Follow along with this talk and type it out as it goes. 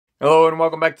Hello and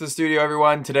welcome back to the studio,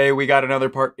 everyone. Today we got another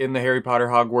part in the Harry Potter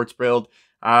Hogwarts build.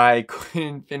 I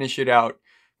couldn't finish it out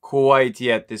quite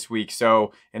yet this week.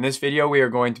 So in this video we are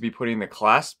going to be putting the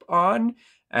clasp on.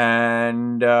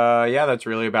 And yeah, that's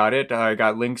really about it. I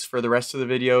got links for the rest of the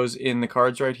videos in the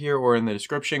cards right here or in the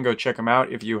description. Go check them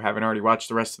out if you haven't already watched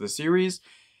the rest of the series.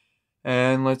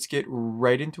 And let's get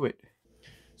right into it.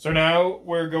 So now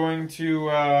we're going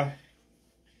to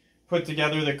put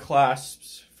together the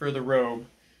clasps for the robe.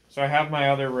 So I have my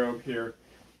other robe here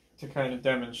to kind of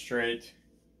demonstrate.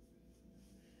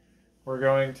 We're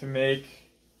going to make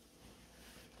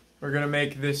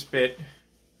this bit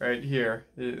right here,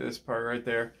 this part right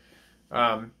there.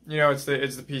 You know, it's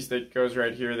the piece that goes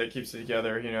right here that keeps it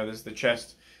together. You know, this is the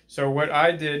chest. So what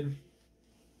I did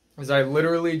is I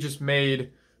literally just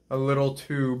made a little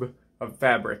tube of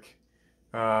fabric,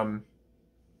 and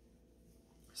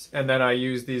then I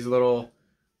used these little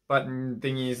button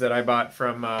thingies that I bought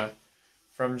from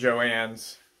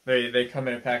Joann's. They come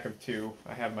in a pack of 2.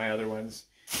 I have my other ones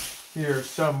here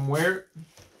somewhere.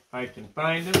 I can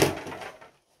find them.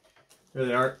 Here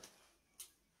they are.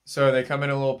 So they come in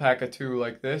a little pack of 2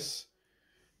 like this.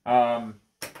 And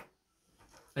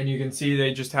you can see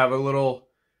they just have a little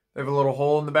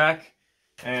hole in the back,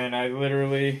 and I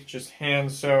literally just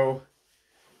hand sew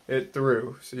it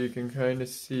through. So you can kind of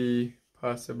see,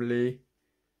 possibly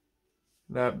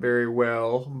not very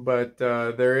well, but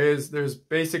there's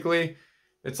basically,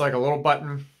 it's like a little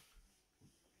button,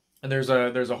 and there's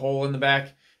a hole in the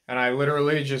back, and I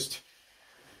literally just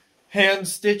hand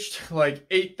stitched like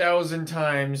 8,000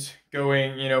 times,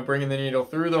 going, you know, bringing the needle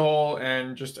through the hole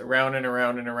and just around and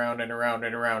around and around and around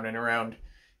and around and around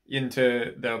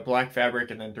into the black fabric,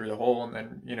 and then through the hole, and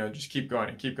then, you know, just keep going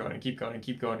and keep going and keep going and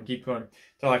keep going and keep going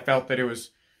until I felt that it was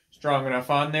strong enough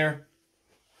on there.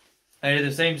 I did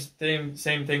the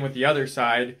same thing with the other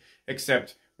side,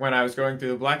 except when I was going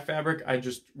through the black fabric, I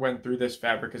just went through this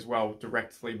fabric as well,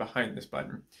 directly behind this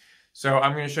button. So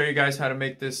I'm going to show you guys how to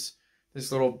make this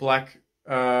little black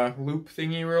loop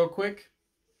thingy real quick,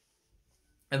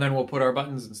 and then we'll put our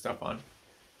buttons and stuff on.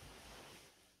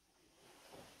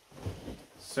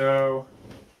 So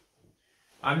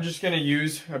I'm just going to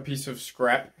use a piece of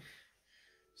scrap.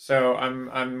 So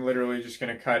I'm literally just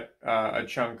going to cut a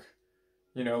chunk,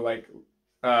 you know, like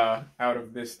out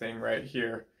of this thing right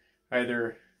here,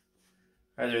 either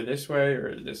this way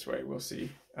or this way, we'll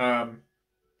see. And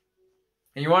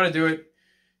you want to do it,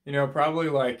 you know, probably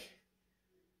like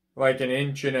an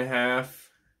inch and a half.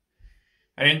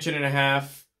 An inch and a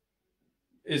half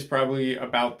is probably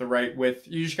about the right width.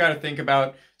 You just got to think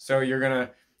about, so you're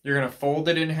gonna fold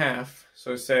it in half.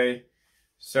 So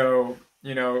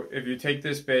you know, if you take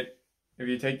this bit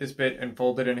and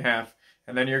fold it in half,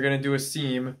 and then you're going to do a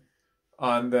seam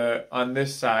on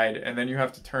this side, and then you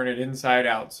have to turn it inside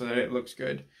out so that it looks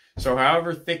good. So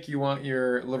however thick you want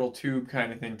your little tube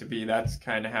kind of thing to be, that's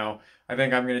kind of how I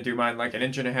think I'm going to do mine, like an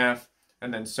inch and a half,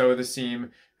 and then sew the seam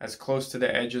as close to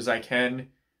the edge as I can,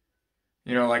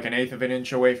 you know, like 1/8 of an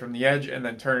inch away from the edge, and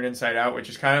then turn it inside out, which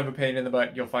is kind of a pain in the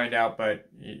butt, you'll find out, but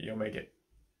you'll make it.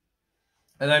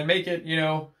 And then make it, you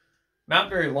know, not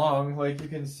very long. Like you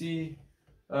can see,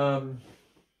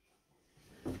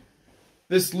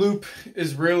 this loop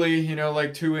is really, you know,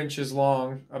 like 2 inches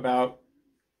long about.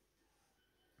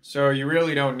 So you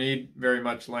really don't need very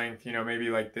much length, you know, maybe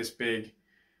like this big,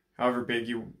 however big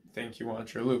you think you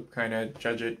want your loop. Kind of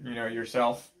judge it, you know,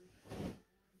 yourself.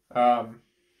 But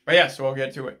yeah, so we'll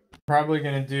get to it. Probably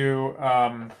going to do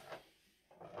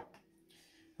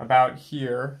about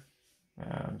here.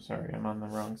 I'm sorry, I'm on the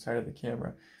wrong side of the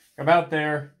camera. About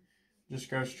there,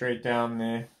 just go straight down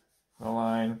the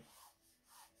line.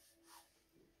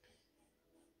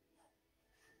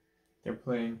 They're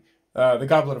playing, the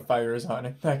Goblet of Fire is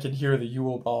on. I can hear the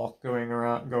Yule Ball going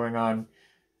on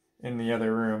in the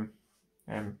other room.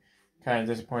 I'm kind of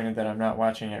disappointed that I'm not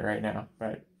watching it right now,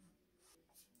 but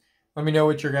let me know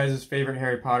what your guys' favorite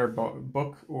Harry Potter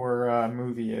book or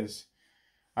movie is.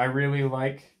 I really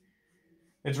like,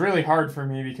 it's really hard for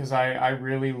me because I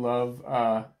really love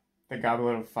the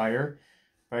Goblet of Fire,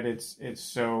 but it's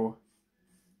so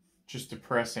just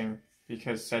depressing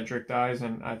because Cedric dies,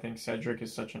 and I think Cedric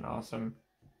is such an awesome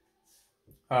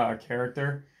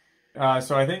character.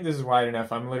 So I think this is wide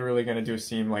enough. I'm literally going to do a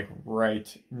seam like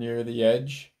right near the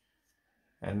edge,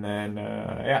 and then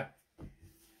yeah.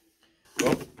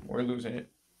 Oh, we're losing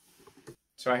it.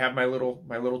 So I have my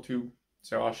little tube.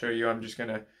 So I'll show you. I'm just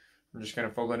gonna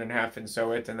fold it in half and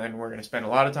sew it, and then we're gonna spend a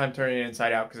lot of time turning it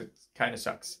inside out because it kind of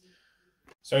sucks.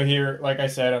 So here, like I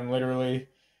said, I'm literally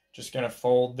just gonna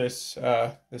fold this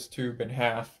this tube in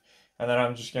half, and then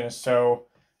I'm just gonna sew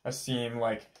a seam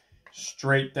like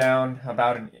straight down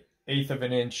about 1/8 of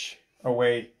an inch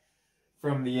away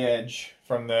from the edge,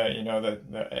 from the, you know,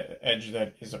 the edge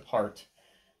that is apart.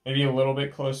 Maybe a little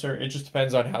bit closer. It just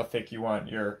depends on how thick you want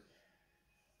your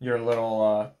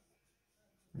little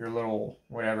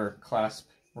whatever clasp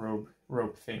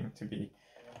rope thing to be.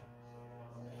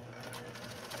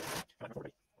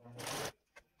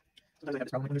 Sometimes I have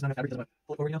this problem when there's not enough fabric, doesn't want to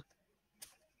pull it forward, you know?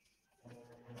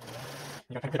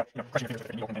 You know, kind of put up, you know, crushing your fingers with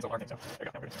it, and you open pencil arm thing, so there you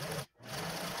go, now it is.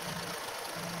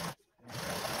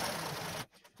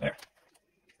 There.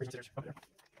 Bring some scissors up there.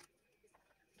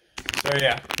 So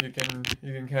yeah, you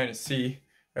can kind of see,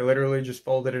 I literally just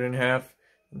folded it in half,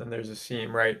 and then there's a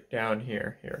seam right down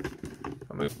here. Here,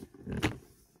 I'll move.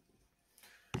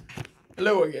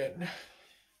 Hello again.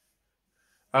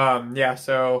 Yeah,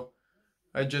 so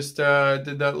I just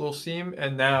did that little seam,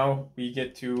 and now we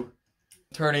get to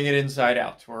turning it inside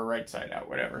out or right side out,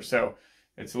 whatever. So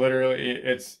it's literally,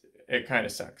 it kind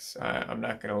of sucks. I'm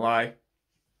not gonna lie.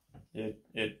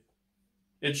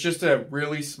 It's just a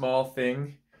really small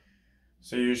thing.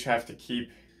 So you just have to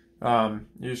keep, you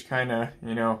just kind of,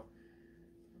 you know,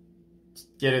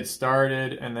 get it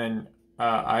started, and then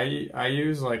I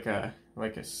use like a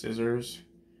scissors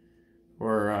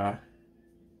or a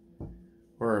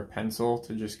pencil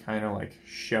to just kind of like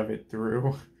shove it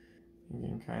through. You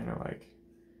can kind of like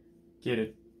get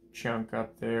a chunk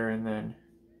up there and then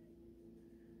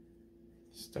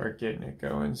start getting it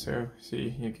going. So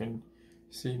see, you can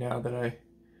see now that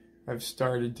I've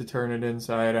started to turn it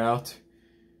inside out,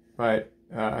 but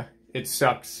it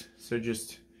sucks. So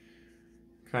just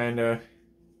kind of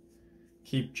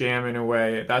keep jamming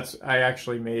away. I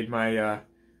actually made my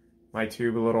my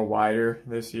tube a little wider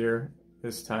this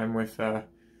time with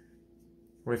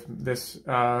this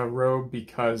robe,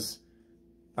 because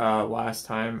last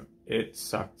time it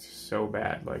sucked so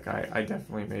bad. Like I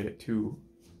definitely made it too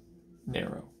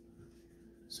narrow.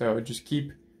 So just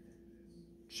keep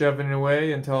shoving it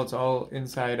away until it's all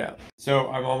inside out. So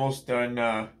I'm almost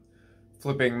done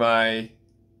flipping my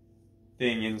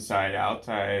thing inside out.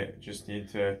 I just need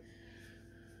to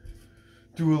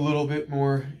do a little bit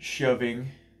more shoving.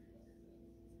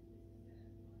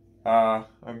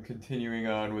 I'm continuing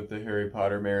on with the Harry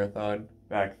Potter marathon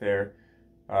back there.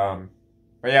 But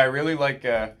yeah, I really like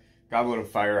Goblet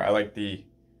of Fire. I like the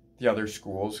other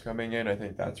schools coming in. I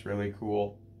think that's really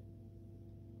cool.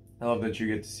 I love that you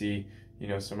get to see, you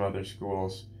know, some other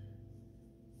schools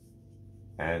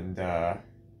and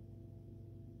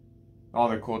all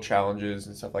the cool challenges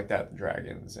and stuff like that, the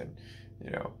dragons and, you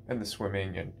know, and the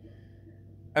swimming and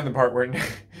the part where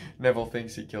Neville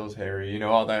thinks he kills Harry, you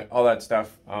know, all that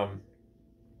stuff.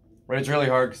 But it's really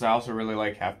hard because I also really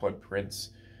like Half-Blood Prince.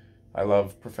 I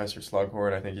love Professor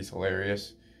Slughorn. I think he's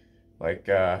hilarious. Like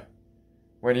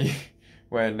when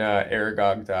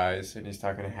Aragog dies and he's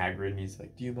talking to Hagrid and he's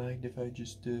like, "Do you mind if I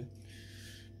just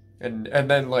and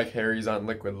then like Harry's on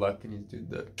Liquid Luck and he's doing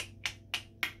the.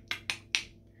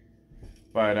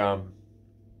 But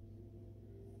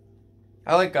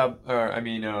I like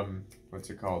what's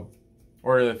it called?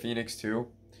 Order of the Phoenix too.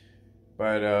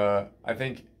 But I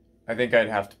think I'd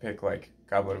have to pick like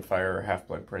Goblet of Fire or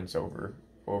Half-Blood Prince over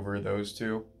those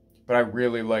two. But I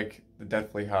really like the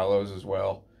Deathly Hallows as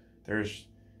well. There's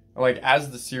like,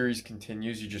 as the series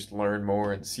continues, you just learn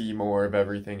more and see more of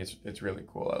everything. It's really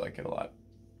cool. I like it a lot.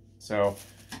 So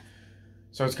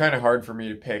it's kind of hard for me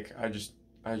to pick. I just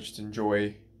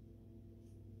enjoy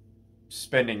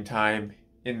spending time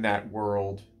in that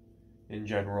world in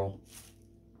general.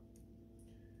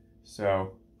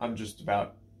 So I'm just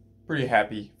about pretty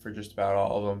happy for just about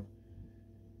all of them.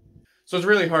 So it's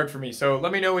really hard for me. So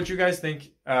let me know what you guys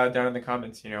think down in the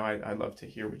comments. You know, I'd love to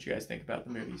hear what you guys think about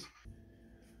the movies.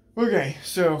 Okay,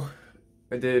 so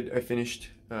I finished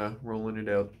rolling it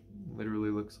out. Literally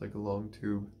looks like a long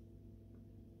tube.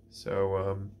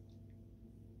 So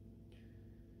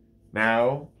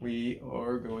now we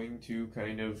are going to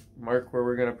kind of mark where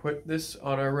we're going to put this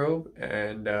on our robe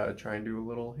and try and do a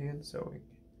little hand sewing.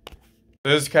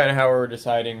 This is kind of how we're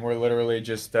deciding. We're literally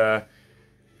just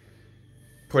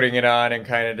putting it on and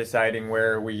kind of deciding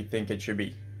where we think it should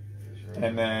be.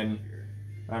 And then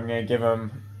I'm going to give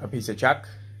him a piece of chalk.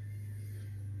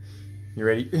 You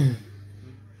ready?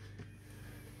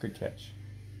 Good catch.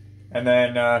 And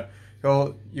then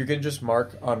you can just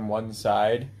mark on one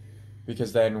side,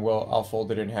 because then I'll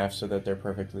fold it in half so that they're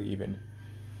perfectly even.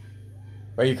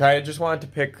 But you kind of just want to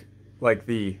pick like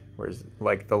the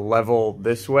level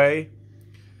this way,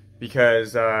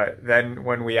 because then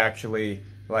when we actually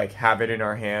like have it in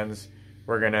our hands,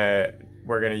 we're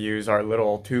gonna use our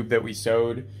little tube that we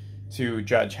sewed to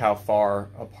judge how far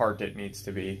apart it needs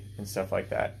to be and stuff like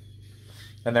that.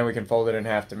 And then we can fold it in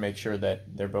half to make sure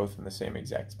that they're both in the same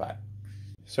exact spot.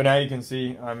 So now you can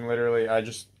see I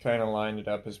just kind of lined it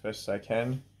up as best as I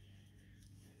can.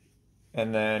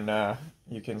 And then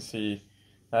you can see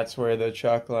that's where the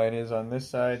chalk line is on this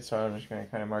side. So I'm just going to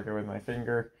kind of mark it with my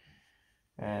finger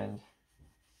and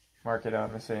mark it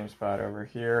on the same spot over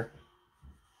here.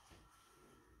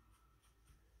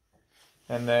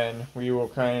 And then we will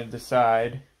kind of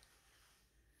decide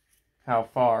how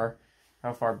far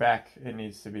back it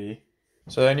needs to be.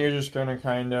 So then you're just going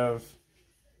to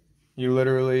you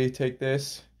literally take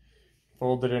this,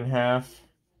 fold it in half,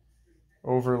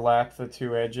 overlap the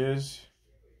two edges,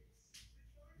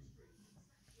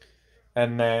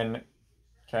 and then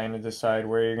kind of decide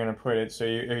where you're going to put it. So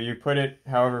you put it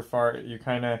however far, you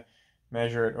kind of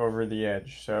measure it over the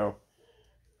edge. So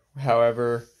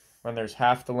however, when there's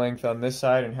half the length on this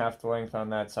side and half the length on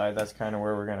that side, that's kind of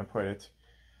where we're going to put it.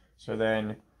 So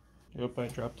then, oop, I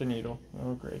dropped a needle.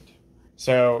 Oh, great.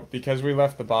 So because we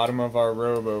left the bottom of our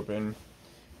robe open,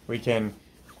 we can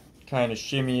kind of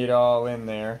shimmy it all in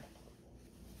there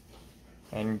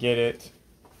and get it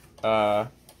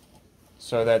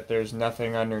so that there's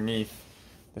nothing underneath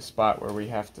the spot where we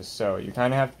have to sew. You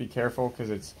kind of have to be careful because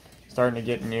it's starting to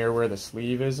get near where the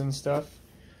sleeve is and stuff.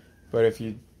 But if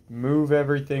you move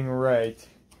everything right,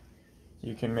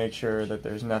 you can make sure that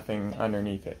there's nothing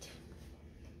underneath it.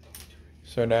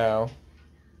 So now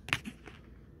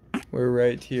we're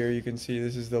right here. You can see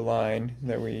this is the line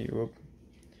that we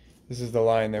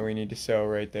need to sew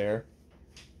right there.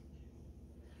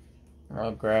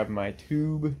 I'll grab my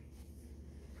tube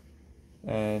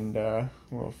and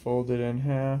we'll fold it in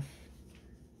half.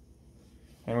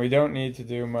 And we don't need to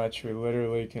do much. We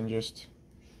literally can just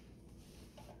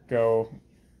go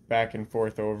back and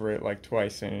forth over it like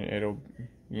twice and it'll,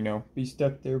 be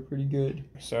stuck there pretty good.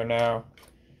 So now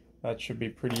that should be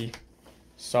pretty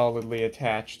solidly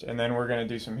attached. And then we're going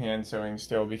to do some hand sewing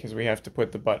still because we have to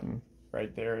put the button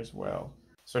right there as well.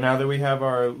 So now that we have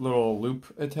our little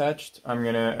loop attached, I'm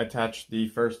going to attach the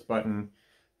first button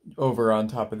over on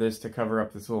top of this to cover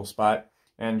up this little spot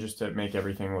and just to make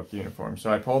everything look uniform.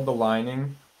 So I pulled the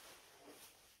lining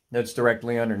that's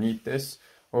directly underneath this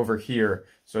over here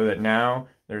so that now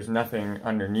there's nothing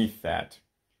underneath that.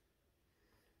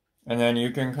 And then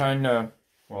you can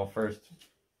first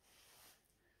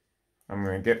I'm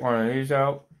going to get one of these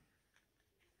out.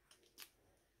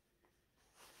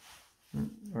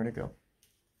 Where'd it go?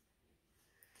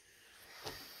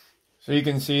 So you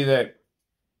can see that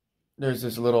there's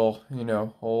this little,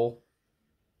 hole.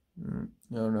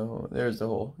 No, there's the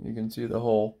hole. You can see the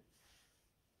hole.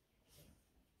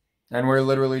 And we're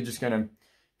literally just going to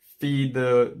feed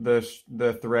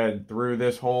the thread through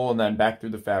this hole and then back through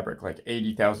the fabric like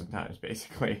 80,000 times,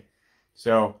 basically.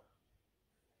 So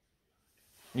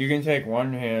you can take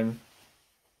one hand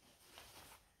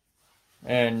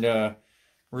and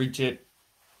reach it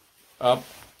up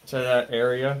to that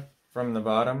area from the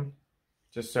bottom,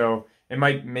 just so it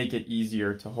might make it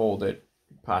easier to hold it,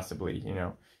 possibly,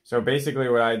 So basically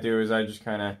what I do is I just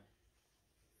kind of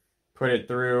put it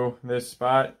through this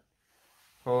spot,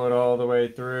 pull it all the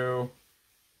way through,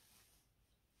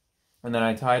 and then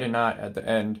I tied a knot at the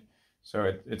end,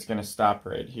 so it's going to stop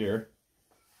right here.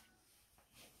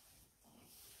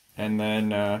 And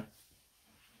then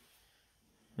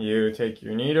you take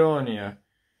your needle and you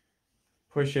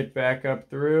push it back up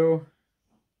through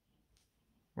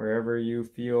wherever you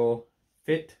feel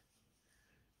fit.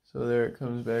 So there it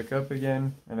comes back up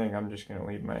again. I think I'm just going to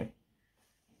leave my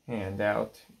hand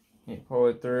out. You pull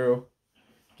it through,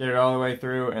 get it all the way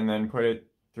through, and then put it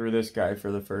through this guy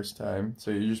for the first time. So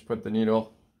you just put the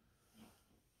needle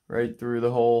right through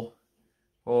the hole,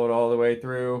 pull it all the way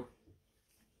through,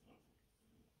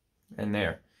 and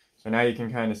there. So now you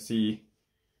can kind of see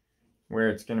where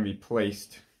it's going to be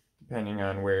placed depending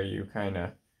on where you kind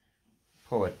of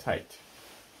pull it tight.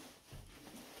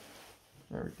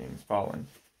 Everything's falling.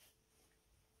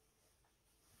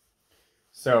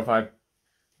 So if I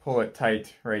pull it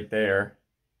tight right there,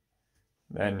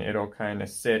 then it'll kind of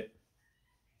sit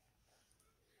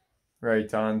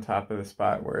right on top of the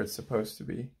spot where it's supposed to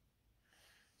be.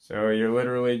 So you're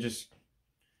literally just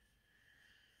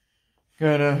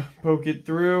gonna poke it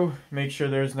through, make sure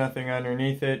there's nothing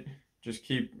underneath it.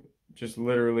 Just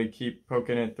literally keep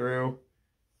poking it through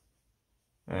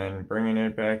and bringing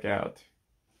it back out.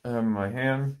 My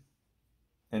hand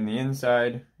in the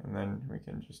inside, and then we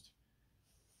can just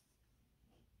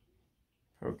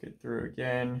poke it through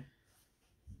again,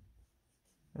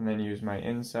 and then use my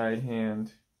inside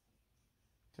hand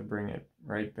to bring it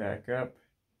right back up.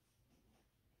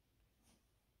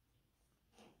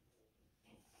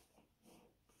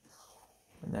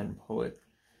 And then pull it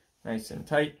nice and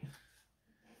tight.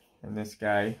 And this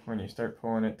guy, when you start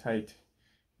pulling it tight,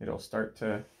 it'll start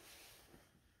to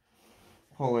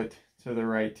pull it to the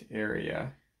right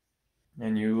area.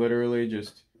 And you literally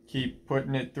just keep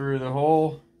putting it through the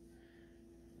hole,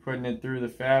 putting it through the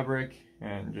fabric,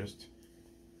 and just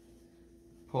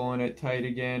pulling it tight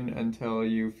again until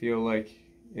you feel like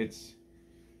it's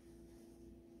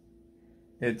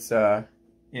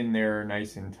in there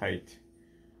nice and tight.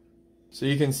 So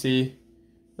you can see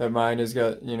that mine has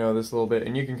got, you know, this little bit,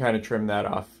 and you can kind of trim that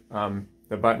off.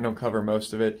 The button will cover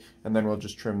most of it, and then we'll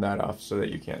just trim that off so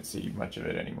that you can't see much of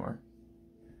it anymore.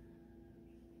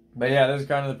 But yeah, this is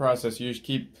kind of the process. You just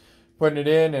keep putting it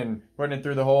in and putting it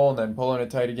through the hole and then pulling it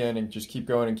tight again and just keep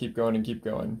going and keep going and keep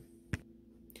going.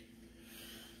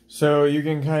 So you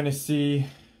can kind of see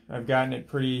I've gotten it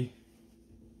pretty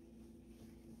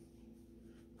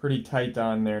tight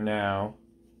on there now.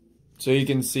 So you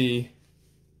can see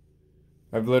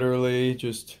I've literally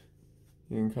just,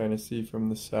 you can kind of see from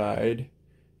the side,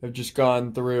 I've just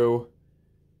gone through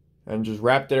and just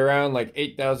wrapped it around like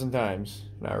 8,000 times.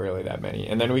 Not really that many.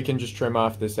 And then we can just trim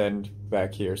off this end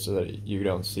back here so that you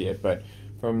don't see it. But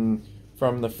from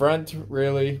the front,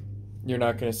 really, you're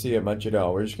not going to see it much at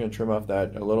all. We're just going to trim off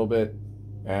that a little bit,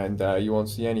 and you won't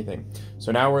see anything.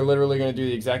 So now we're literally going to do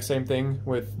the exact same thing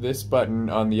with this button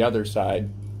on the other side,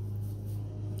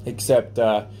 except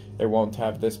it won't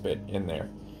have this bit in there.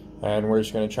 And we're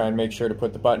just going to try and make sure to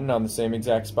put the button on the same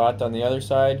exact spot on the other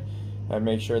side, and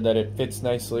make sure that it fits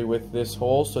nicely with this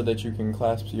hole so that you can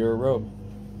clasp your robe.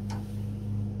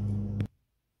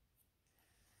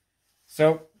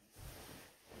 So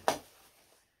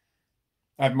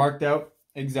I've marked out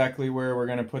exactly where we're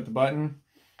going to put the button,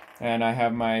 and I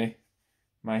have my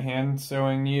hand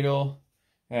sewing needle,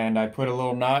 and I put a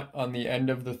little knot on the end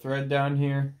of the thread down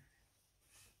here,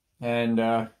 and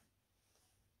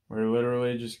we're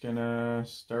literally just gonna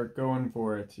start going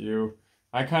for it.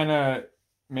 I kind of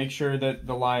make sure that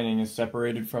the lining is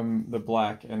separated from the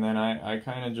black, and then I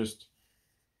kind of just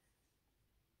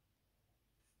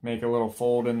make a little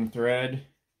fold in the thread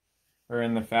or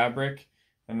in the fabric,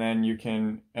 and then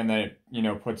it, you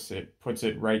know, puts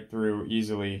it right through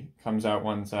easily, comes out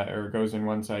one side, or goes in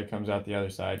one side, comes out the other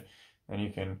side. Then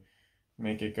you can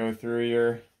make it go through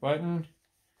your button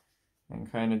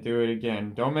and kind of do it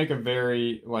again. Don't make a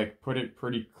very, like, put it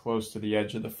pretty close to the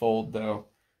edge of the fold though,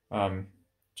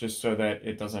 just so that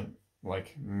it doesn't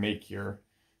like make your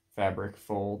fabric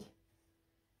fold.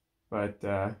 But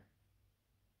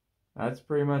that's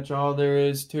pretty much all there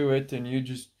is to it, and you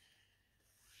just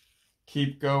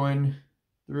keep going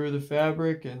through the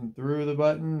fabric and through the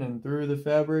button and through the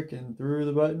fabric and through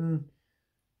the button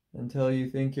until you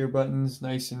think your button's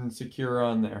nice and secure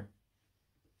on there.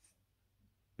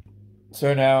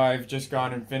 So now I've just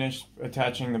gone and finished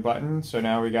attaching the button. So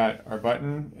now we got our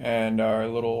button and our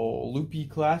little loopy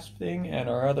clasp thing and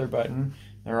our other button.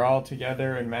 They're all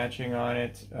together and matching on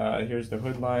it. Here's the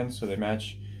hood lines, so they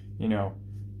match, you know,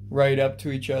 right up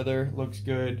to each other. Looks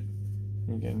good.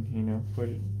 You can, you know, put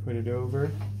it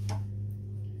over.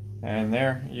 And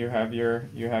there you have your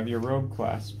robe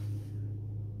clasp.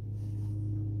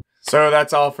 So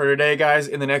that's all for today, guys.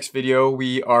 In the next video,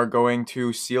 we are going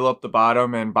to seal up the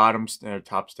bottom and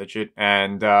top stitch it,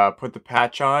 and put the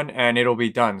patch on, and it'll be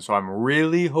done. So I'm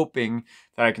really hoping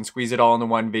that I can squeeze it all into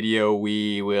one video.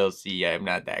 We will see. I'm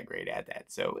not that great at that,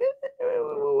 so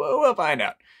we'll find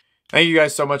out. Thank you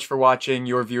guys so much for watching.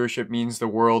 Your viewership means the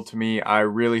world to me. I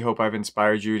really hope I've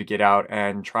inspired you to get out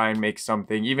and try and make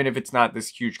something, even if it's not this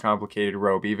huge complicated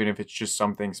robe, even if it's just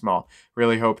something small.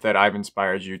 Really hope that I've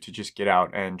inspired you to just get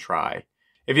out and try.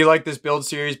 If you like this build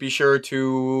series, be sure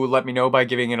to let me know by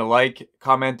giving it a like.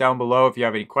 Comment down below if you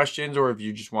have any questions, or if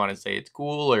you just want to say it's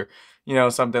cool, or, you know,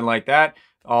 something like that.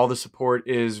 All the support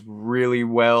is really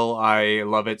well. I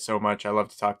love it so much. I love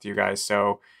to talk to you guys.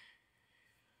 So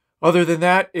other than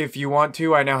that, if you want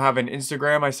to, I now have an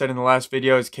Instagram. I said in the last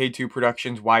video is K2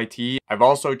 Productions YT. I've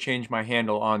also changed my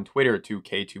handle on Twitter to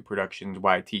K2 Productions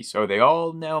YT, so they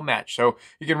all now match. So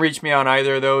you can reach me on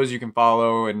either of those. You can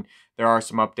follow, and there are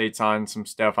some updates on some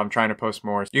stuff. I'm trying to post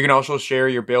more. You can also share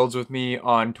your builds with me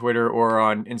on Twitter or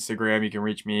on Instagram. You can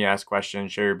reach me, ask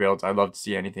questions, share your builds. I'd love to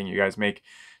see anything you guys make.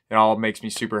 It all makes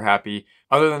me super happy.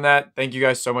 Other than that, thank you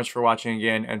guys so much for watching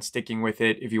again and sticking with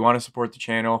it. If you want to support the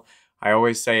channel, I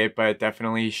always say it, but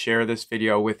definitely share this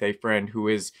video with a friend who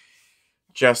is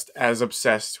just as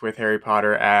obsessed with Harry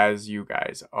Potter as you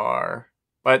guys are.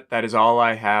 But that is all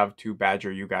I have to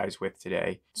badger you guys with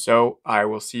today. So I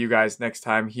will see you guys next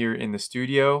time here in the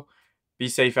studio. Be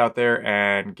safe out there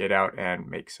and get out and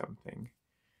make something.